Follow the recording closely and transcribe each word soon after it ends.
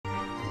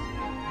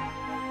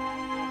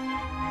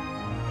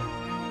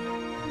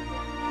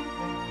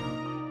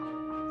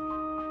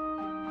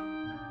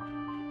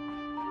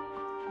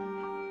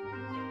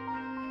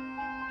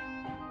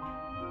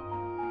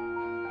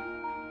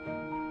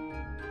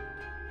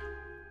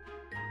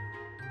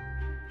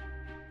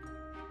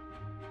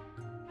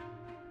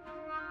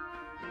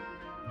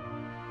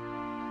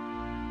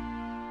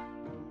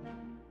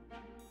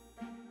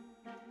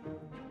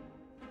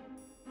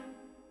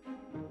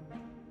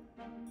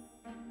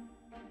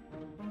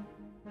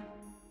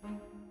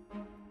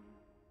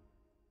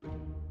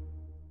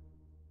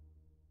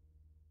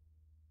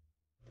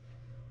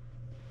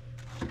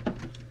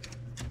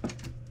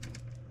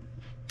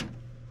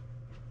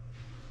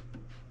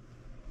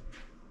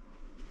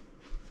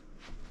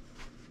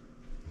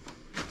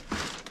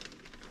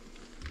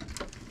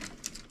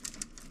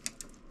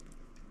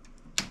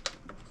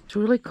It's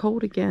really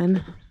cold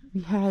again.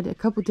 We had a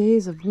couple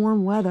days of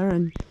warm weather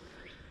and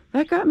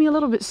that got me a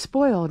little bit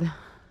spoiled.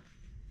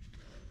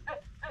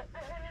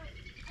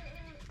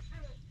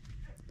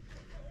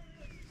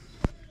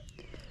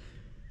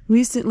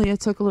 Recently I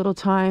took a little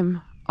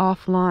time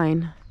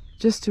offline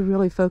just to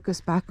really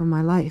focus back on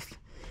my life.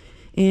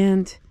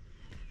 And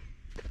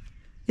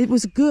it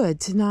was good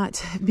to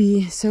not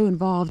be so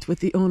involved with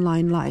the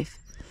online life.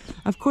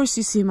 Of course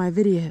you see my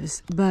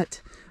videos,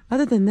 but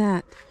other than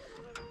that,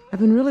 I've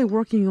been really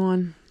working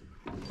on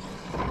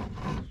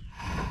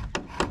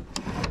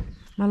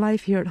my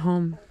life here at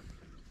home.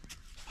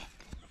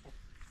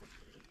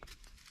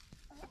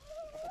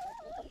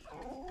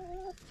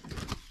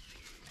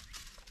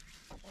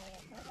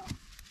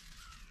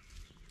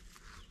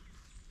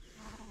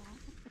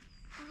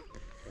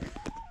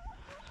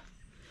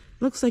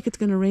 Looks like it's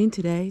going to rain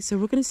today, so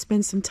we're going to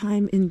spend some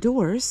time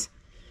indoors.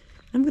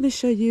 I'm going to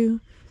show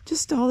you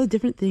just all the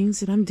different things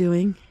that I'm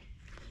doing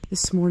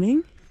this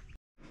morning.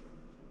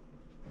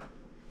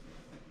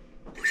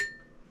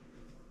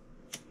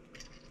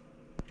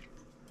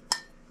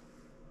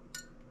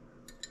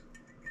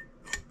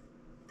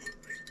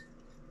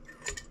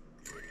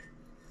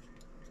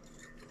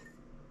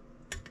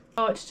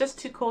 Oh, it's just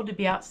too cold to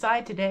be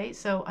outside today,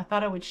 so I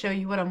thought I would show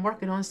you what I'm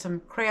working on, some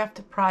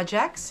craft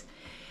projects.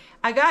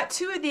 I got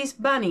 2 of these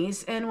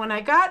bunnies, and when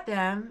I got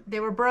them, they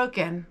were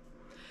broken.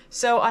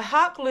 So I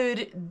hot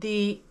glued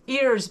the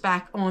ears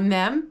back on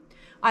them.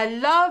 I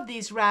love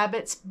these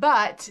rabbits,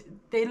 but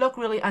they look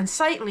really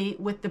unsightly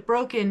with the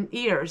broken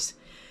ears.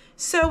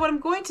 So what I'm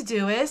going to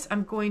do is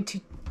I'm going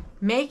to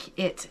make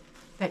it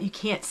that you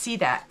can't see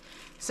that.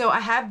 So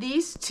I have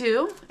these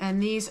 2,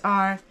 and these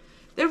are,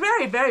 they're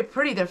very, very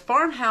pretty. They're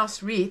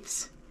farmhouse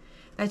wreaths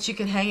that you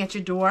can hang at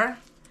your door.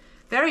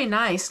 Very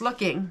nice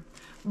looking.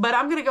 But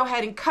I'm going to go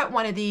ahead and cut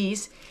one of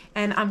these,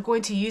 and I'm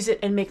going to use it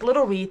and make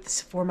little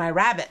wreaths for my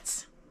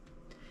rabbits.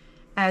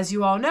 As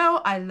you all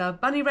know, I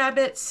love bunny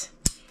rabbits,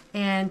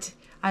 and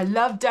I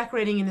love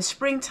decorating in the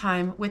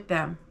springtime with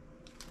them.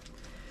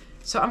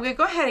 So I'm going to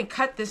go ahead and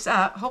cut this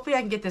up. Hopefully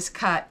I can get this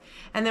cut,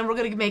 and then we're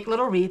going to make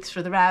little wreaths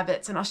for the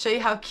rabbits, and I'll show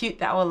you how cute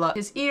that will look.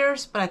 His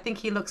ears, but I think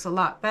he looks a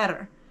lot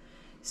better.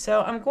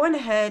 So I'm going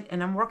ahead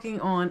and I'm working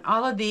on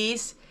all of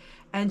these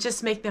and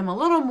just make them a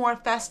little more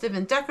festive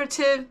and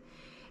decorative.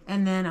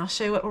 And then I'll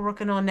show you what we're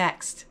working on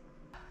next.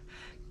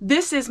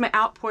 This is my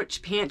out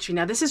porch pantry.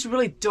 Now this is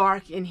really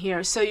dark in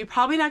here, so you're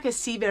probably not going to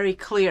see very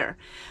clear.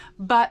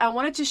 But I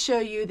wanted to show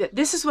you that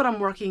this is what I'm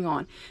working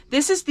on.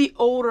 This is the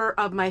order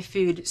of my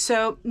food.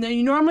 So now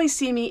you normally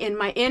see me in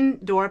my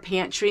indoor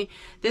pantry.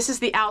 This is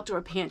the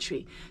outdoor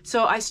pantry.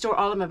 So I store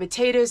all of my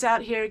potatoes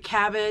out here,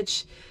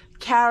 cabbage,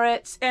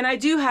 carrots, and I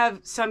do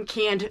have some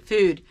canned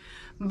food.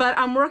 But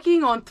I'm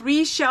working on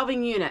 3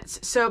 shelving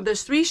units. So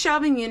there's 3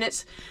 shelving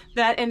units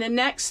that in the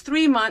next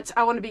 3 months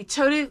I want to be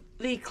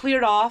totally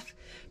cleared off,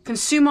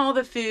 consume all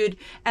the food,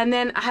 and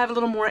then I have a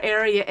little more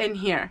area in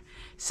here.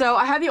 So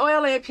I have the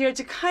oil lamp here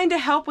to kind of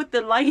help with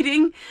the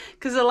lighting,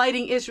 because the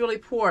lighting is really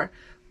poor.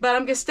 But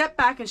I'm going to step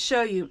back and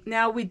show you.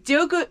 Now we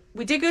did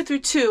go through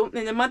 2.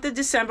 In the month of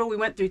December we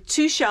went through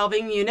 2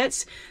 shelving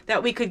units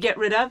that we could get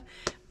rid of.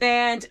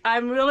 And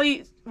I'm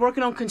really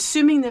working on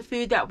consuming the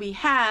food that we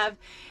have,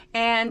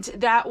 and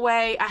that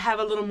way I have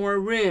a little more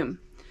room.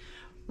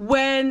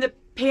 When the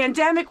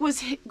pandemic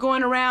was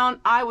going around,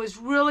 I was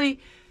really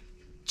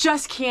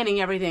just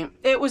canning everything.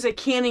 It was a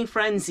canning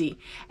frenzy.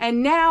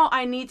 And now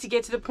I need to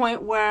get to the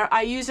point where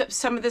I use up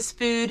some of this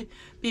food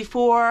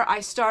before I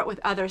start with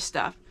other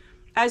stuff.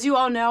 As you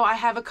all know, I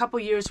have a couple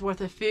years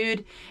worth of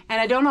food, and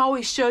I don't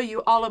always show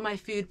you all of my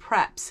food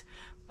preps.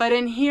 But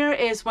in here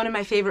is one of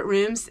my favorite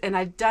rooms, and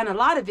I've done a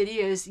lot of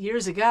videos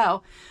years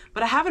ago,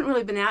 but I haven't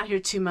really been out here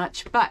too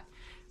much. But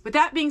with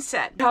that being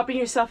said, helping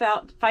yourself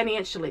out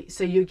financially.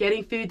 So you're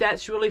getting food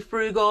that's really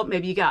frugal.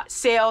 Maybe you got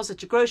sales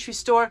at your grocery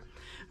store,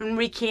 and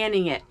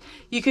recanning it.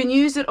 You can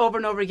use it over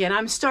and over again.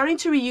 I'm starting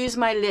to reuse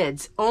my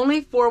lids,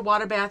 only for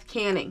water bath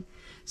canning.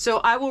 So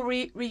I will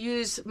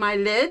reuse my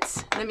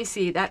lids. Let me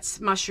see, that's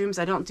mushrooms,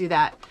 I don't do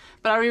that.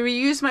 But I will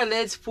reuse my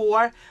lids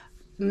for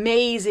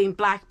amazing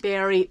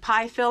blackberry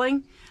pie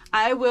filling.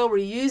 I will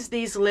reuse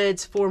these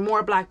lids for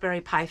more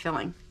blackberry pie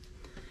filling.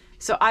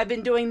 So I've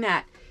been doing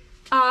that.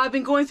 I've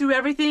been going through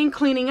everything,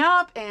 cleaning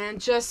up, and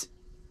just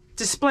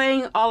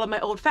displaying all of my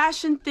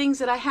old-fashioned things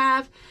that I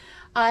have.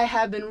 I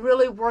have been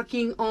really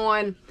working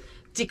on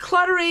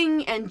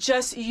decluttering and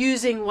just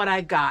using what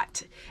I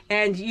got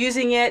and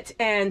using it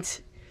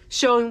and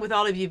showing with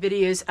all of you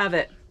videos of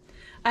it.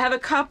 I have a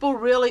couple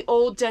really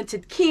old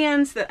dented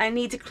cans that I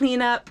need to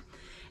clean up,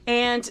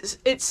 and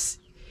it's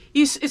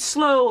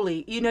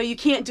slowly, you know, you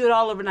can't do it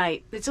all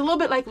overnight. It's a little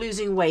bit like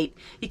losing weight.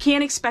 You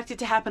can't expect it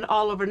to happen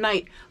all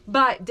overnight,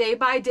 but day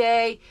by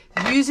day,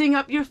 using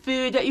up your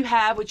food that you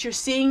have, which you're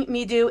seeing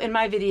me do in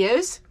my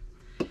videos,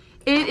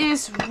 it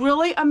is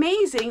really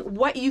amazing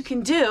what you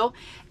can do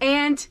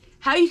and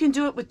how you can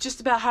do it with just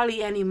about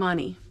hardly any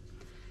money.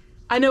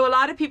 I know a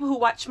lot of people who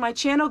watch my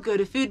channel go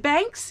to food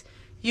banks.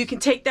 You can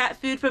take that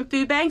food from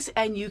food banks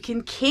and you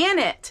can can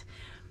it.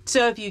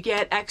 So if you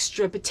get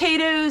extra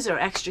potatoes or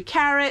extra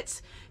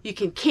carrots, you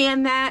can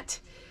can that.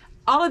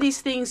 All of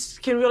these things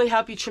can really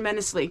help you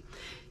tremendously.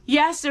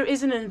 Yes, there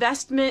is an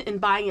investment in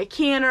buying a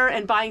canner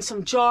and buying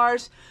some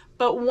jars,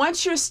 but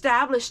once you're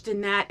established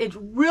in that, it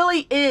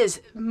really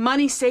is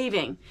money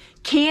saving.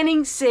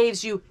 Canning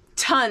saves you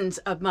tons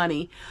of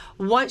money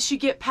once you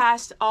get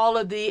past all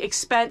of the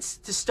expense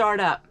to start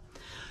up.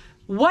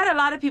 What a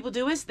lot of people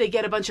do is they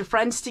get a bunch of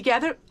friends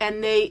together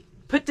and they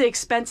put the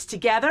expense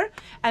together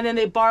and then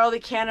they borrow the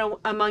canner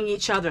among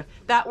each other.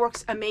 That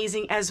works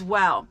amazing as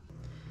well.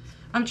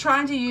 I'm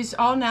trying to use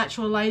all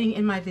natural lighting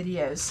in my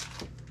videos.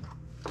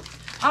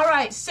 All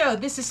right, so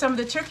this is some of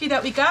the turkey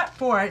that we got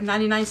for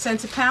 99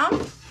 cents a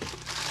pound.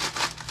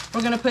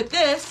 We're gonna put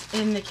this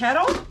in the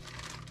kettle.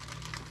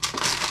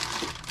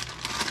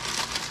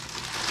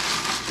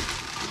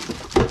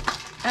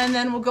 And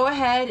then we'll go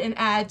ahead and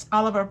add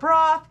all of our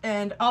broth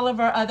and all of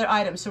our other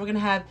items. So we're gonna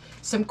have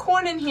some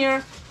corn in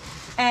here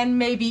and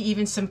maybe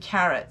even some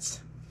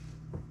carrots.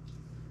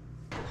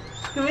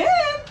 Come in.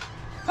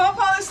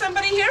 Pawpaw, there's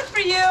somebody here for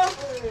you.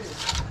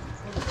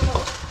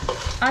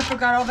 I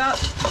forgot all about.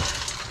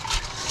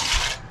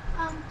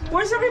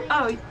 Where's everybody?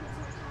 Oh.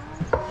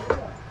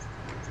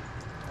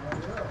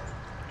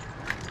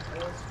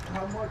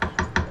 How much?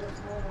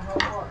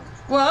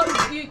 Well,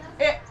 how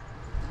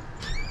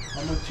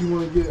much you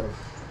want to give?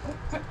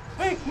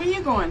 Where are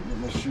you going? Get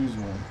my shoes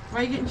on. Why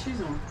are you getting shoes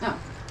on? No.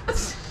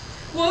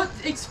 Well,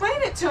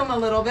 explain it to him a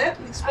little bit.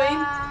 Explain.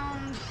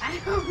 I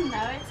don't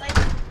know. It's like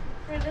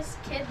for this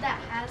kid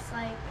that has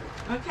like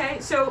heart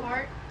disease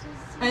or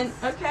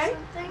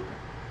something,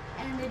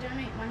 and they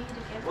donate money to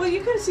give. Well,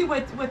 you can see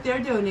what they're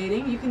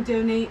donating. You can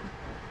donate.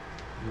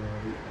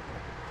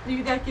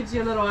 That gives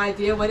you a little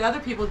idea what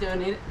other people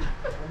donate.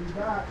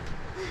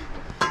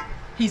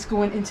 He's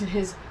going into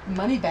his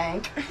money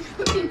bank.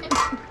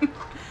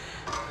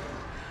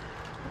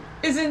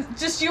 Isn't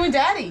just you and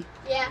Daddy?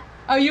 Yeah.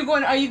 Are you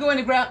going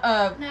to ground?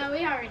 No,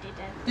 we already did.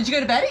 Did you go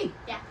to Betty?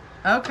 Yeah.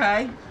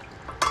 Okay.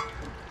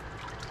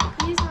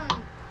 He's on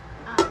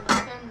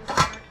defend his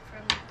heart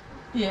from.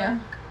 Yeah.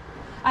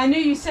 I knew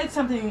you said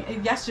something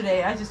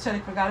yesterday. I just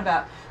totally forgot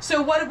about.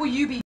 So what will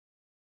you be?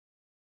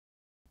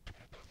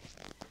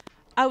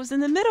 I was in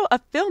the middle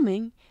of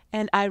filming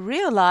and I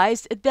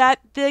realized that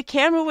the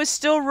camera was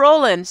still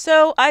rolling.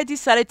 So I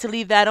decided to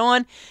leave that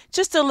on.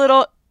 Just a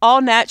little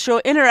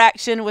all-natural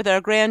interaction with our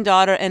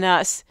granddaughter and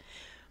us.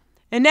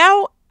 And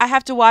now I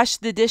have to wash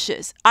the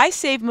dishes. I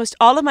save most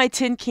all of my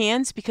tin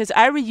cans because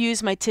I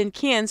reuse my tin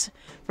cans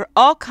for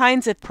all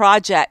kinds of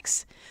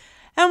projects.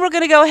 And we're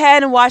going to go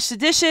ahead and wash the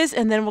dishes,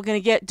 and then we're going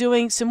to get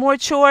doing some more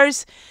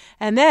chores,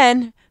 and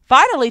then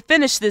finally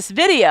finish this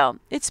video.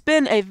 It's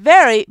been a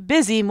very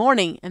busy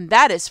morning, and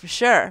that is for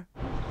sure.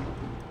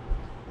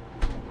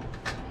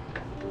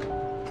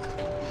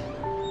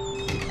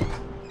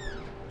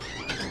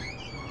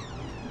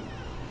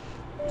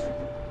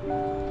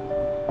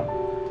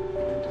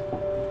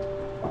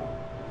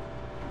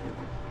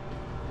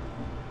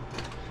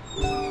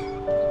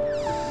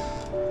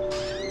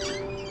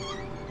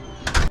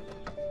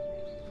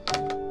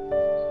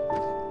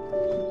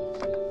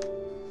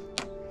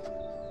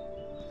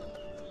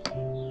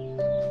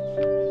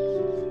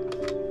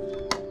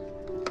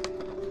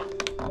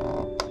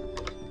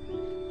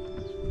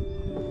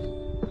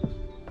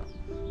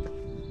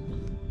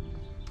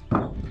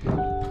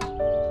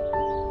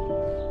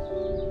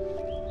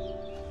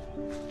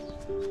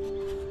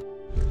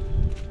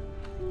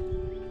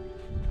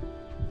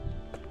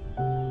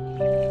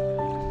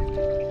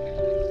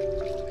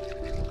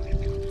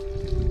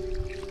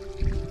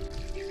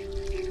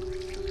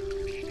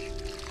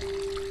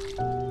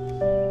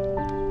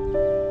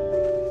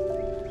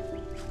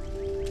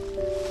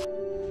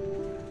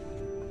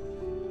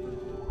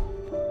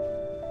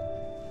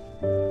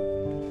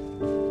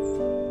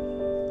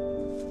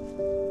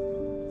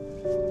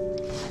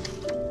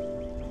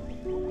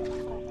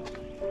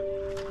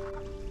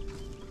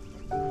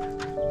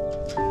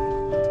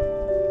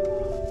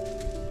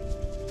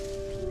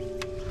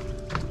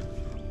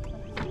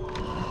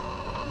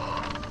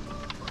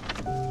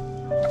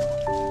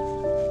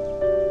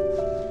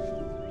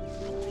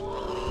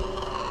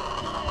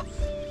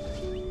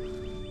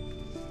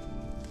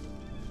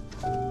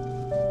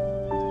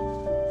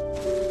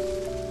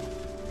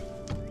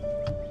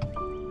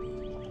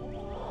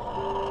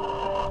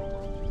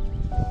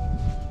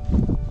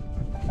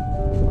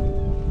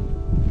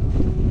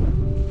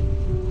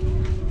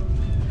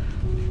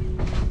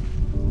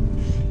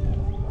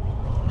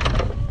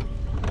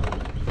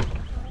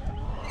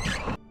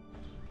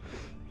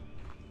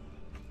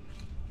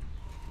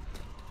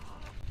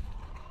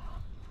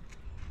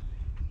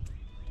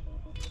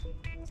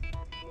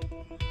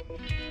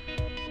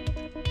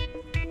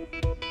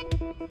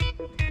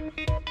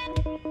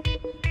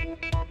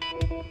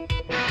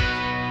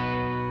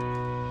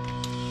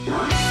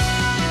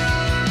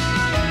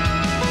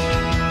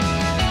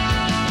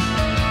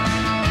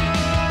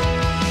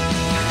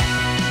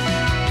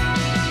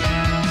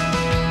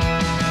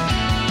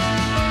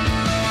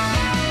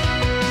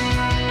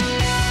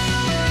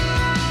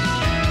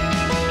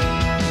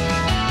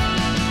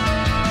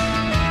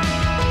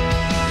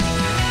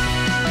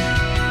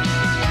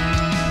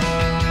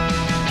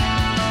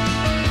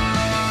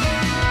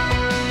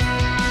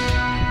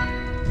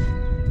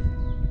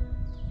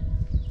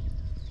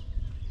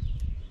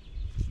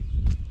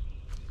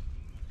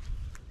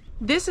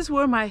 This is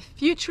where my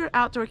future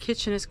outdoor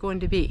kitchen is going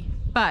to be,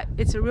 but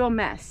it's a real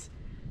mess.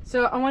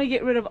 So I want to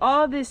get rid of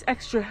all this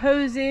extra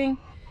hosing,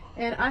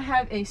 and I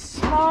have a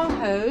small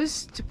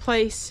hose to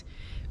place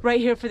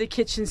right here for the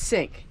kitchen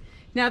sink.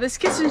 Now this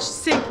kitchen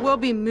sink will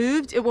be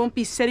moved. It won't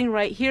be sitting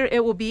right here.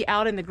 It will be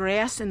out in the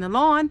grass and the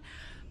lawn,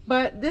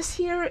 but this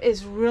here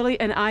is really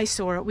an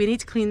eyesore. We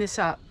need to clean this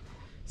up.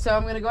 So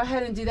I'm gonna go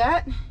ahead and do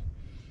that,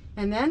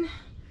 and then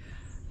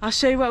I'll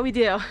show you what we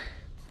do.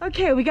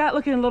 Okay, we got it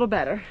looking a little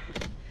better.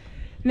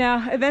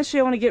 Now, eventually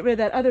I want to get rid of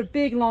that other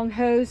big long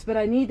hose, but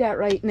I need that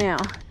right now.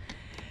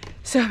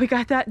 So we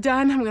got that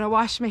done. I'm going to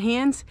wash my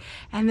hands,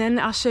 and then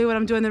I'll show you what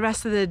I'm doing the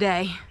rest of the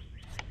day.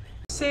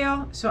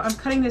 So I'm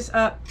cutting this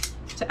up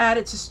to add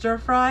it to stir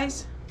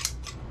fries,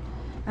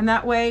 and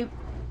that way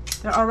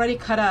they're already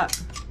cut up.